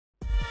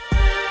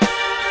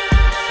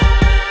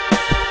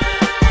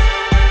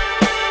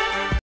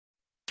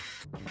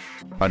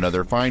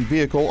Another fine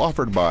vehicle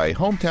offered by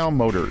Hometown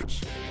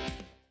Motors.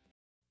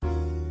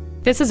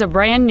 This is a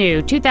brand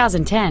new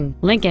 2010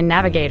 Lincoln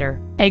Navigator,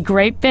 a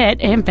great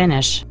fit and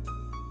finish.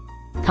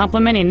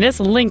 Complementing this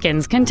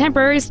Lincoln's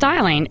contemporary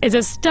styling is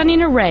a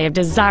stunning array of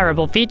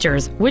desirable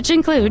features, which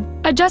include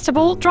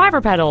adjustable driver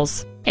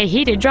pedals, a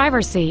heated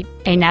driver's seat,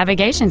 a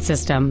navigation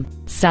system,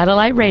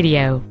 satellite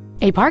radio,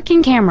 a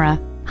parking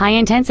camera,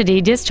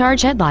 high-intensity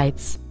discharge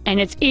headlights, and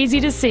it's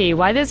easy to see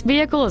why this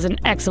vehicle is an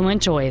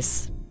excellent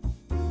choice.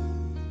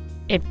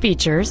 It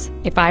features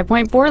a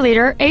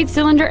 5.4-liter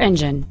 8-cylinder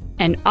engine,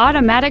 an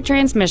automatic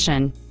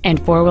transmission, and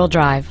 4-wheel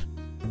drive.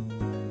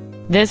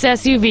 This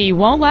SUV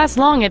won't last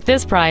long at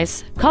this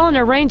price. Call and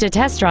arrange a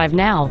test drive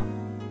now.